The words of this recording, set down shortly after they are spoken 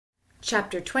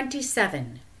Chapter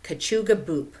 27, Kachooga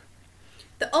Boop.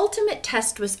 The ultimate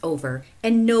test was over,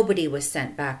 and nobody was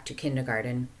sent back to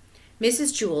kindergarten.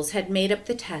 Mrs. Jules had made up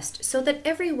the test so that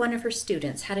every one of her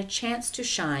students had a chance to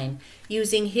shine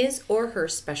using his or her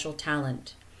special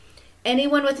talent.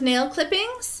 "Anyone with nail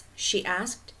clippings?" she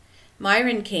asked.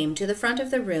 Myron came to the front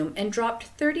of the room and dropped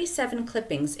 37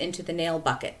 clippings into the nail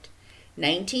bucket.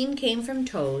 19 came from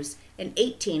toes and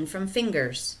 18 from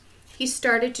fingers. He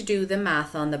started to do the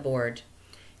math on the board.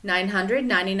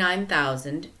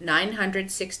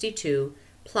 999,962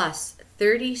 plus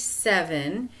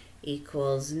 37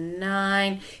 equals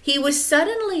 9. He was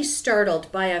suddenly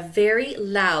startled by a very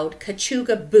loud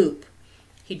Kachooga boop.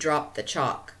 He dropped the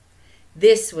chalk.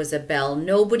 This was a bell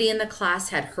nobody in the class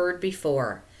had heard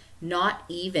before, not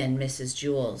even Mrs.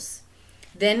 Jules.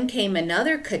 Then came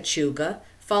another Kachooga,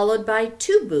 followed by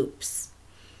 2 boops.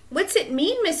 "What's it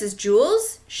mean, Mrs.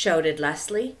 Jules?" shouted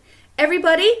Leslie.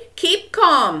 "Everybody keep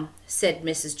calm," said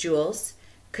Mrs. Jules.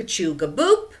 Kachooga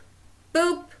boop,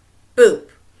 boop, boop.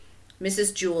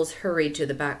 Mrs. Jules hurried to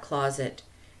the back closet.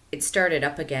 It started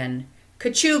up again.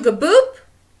 Kachooga boop,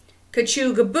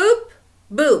 Kachooga boop,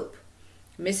 boop.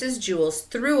 Mrs. Jules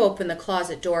threw open the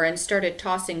closet door and started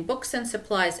tossing books and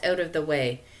supplies out of the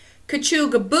way.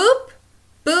 Kachooga boop,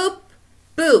 boop,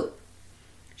 boop.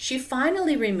 She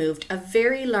finally removed a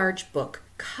very large book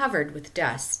covered with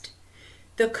dust.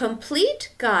 "The Complete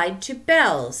Guide to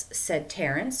Bells," said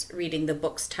Terence, reading the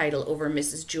book's title over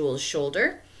Mrs. Jules'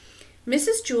 shoulder.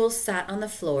 Mrs. Jules sat on the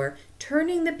floor,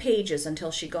 turning the pages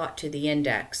until she got to the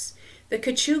index. The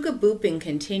Kachooga booping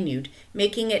continued,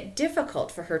 making it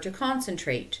difficult for her to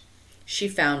concentrate. She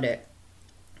found it.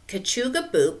 Kachooga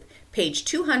boop, page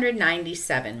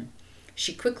 297.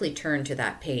 She quickly turned to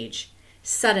that page.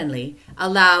 Suddenly, a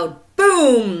loud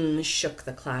boom shook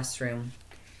the classroom.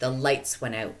 The lights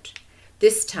went out.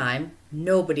 This time,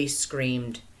 nobody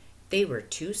screamed. They were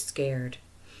too scared.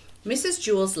 Mrs.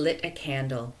 Jules lit a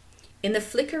candle. In the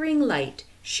flickering light,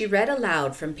 she read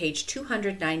aloud from page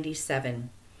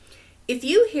 297. "If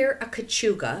you hear a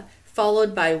Kachooga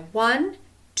followed by 1,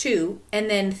 2, and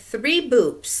then 3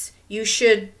 boops, you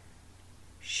should—"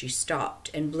 She stopped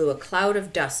and blew a cloud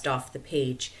of dust off the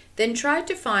page, then tried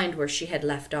to find where she had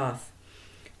left off.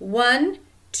 1,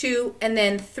 2, and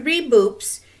then 3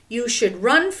 boops. You should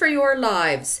run for your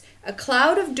lives. A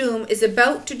cloud of doom is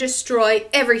about to destroy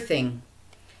everything."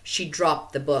 She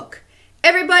dropped the book.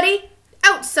 "Everybody,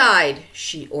 outside,"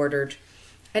 she ordered.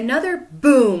 Another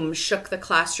boom shook the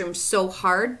classroom so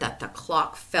hard that the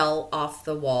clock fell off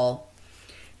the wall.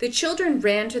 The children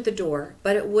ran to the door,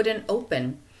 but it wouldn't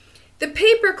open. "The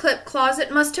paperclip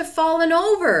closet must have fallen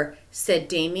over," said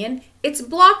Damien. "It's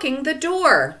blocking the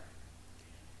door."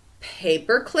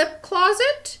 "Paperclip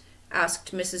closet?"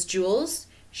 asked Mrs. Jules.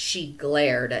 She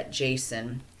glared at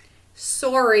Jason.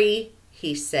 "Sorry,"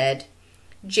 he said.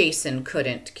 Jason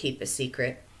couldn't keep a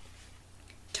secret.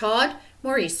 Todd,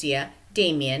 Mauricia,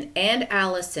 Damien, and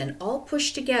Allison all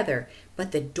pushed together,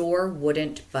 but the door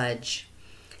wouldn't budge.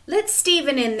 "Let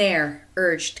Stephen in there,"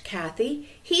 urged Kathy.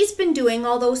 "He's been doing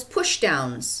all those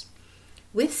push-downs."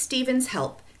 With Stephen's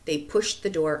help, they pushed the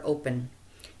door open.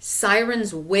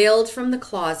 Sirens wailed from the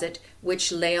closet,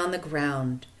 which lay on the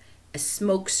ground. A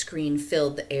smoke screen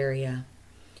filled the area.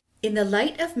 In the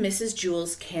light of Mrs.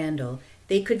 Jules' candle,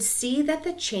 they could see that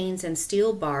the chains and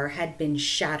steel bar had been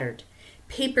shattered.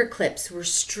 Paper clips were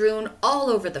strewn all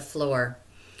over the floor.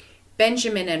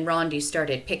 Benjamin and Rondi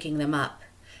started picking them up.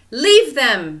 "Leave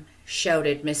them!"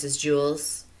 shouted Mrs.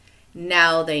 Jules.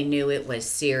 Now they knew it was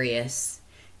serious.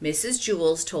 Mrs.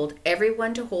 Jules told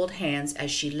everyone to hold hands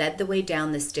as she led the way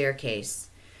down the staircase.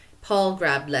 Paul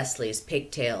grabbed Leslie's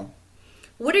pigtail.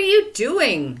 "What are you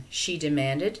doing?" she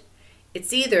demanded.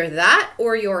 "It's either that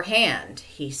or your hand,"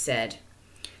 he said.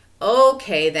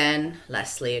 "Okay then,"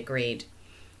 Leslie agreed.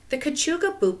 The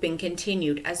Kachooga booping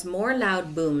continued as more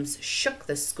loud booms shook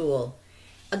the school.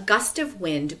 A gust of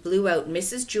wind blew out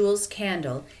Mrs. Jules'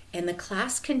 candle, and the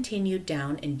class continued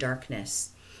down in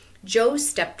darkness. Joe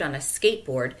stepped on a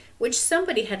skateboard, which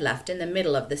somebody had left in the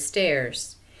middle of the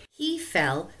stairs. He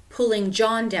fell, pulling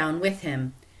John down with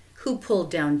him. Who pulled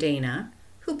down Dana?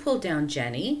 Who pulled down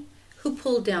Jenny? Who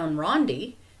pulled down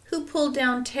Rondi? Who pulled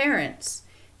down Terence?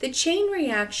 The chain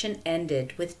reaction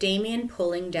ended with Damien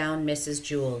pulling down Mrs.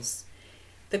 Jules.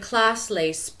 The class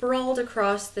lay sprawled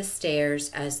across the stairs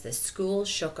as the school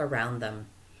shook around them.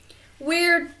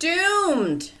 "We're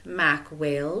doomed!" Mac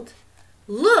wailed.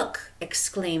 "Look!"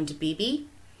 exclaimed Bibi.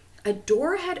 A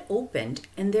door had opened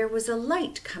and there was a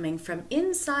light coming from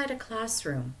inside a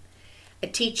classroom. A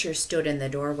teacher stood in the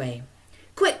doorway.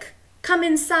 "Quick, come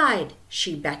inside,"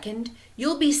 she beckoned.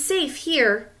 "You'll be safe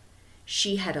here."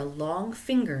 She had a long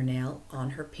fingernail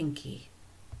on her pinky.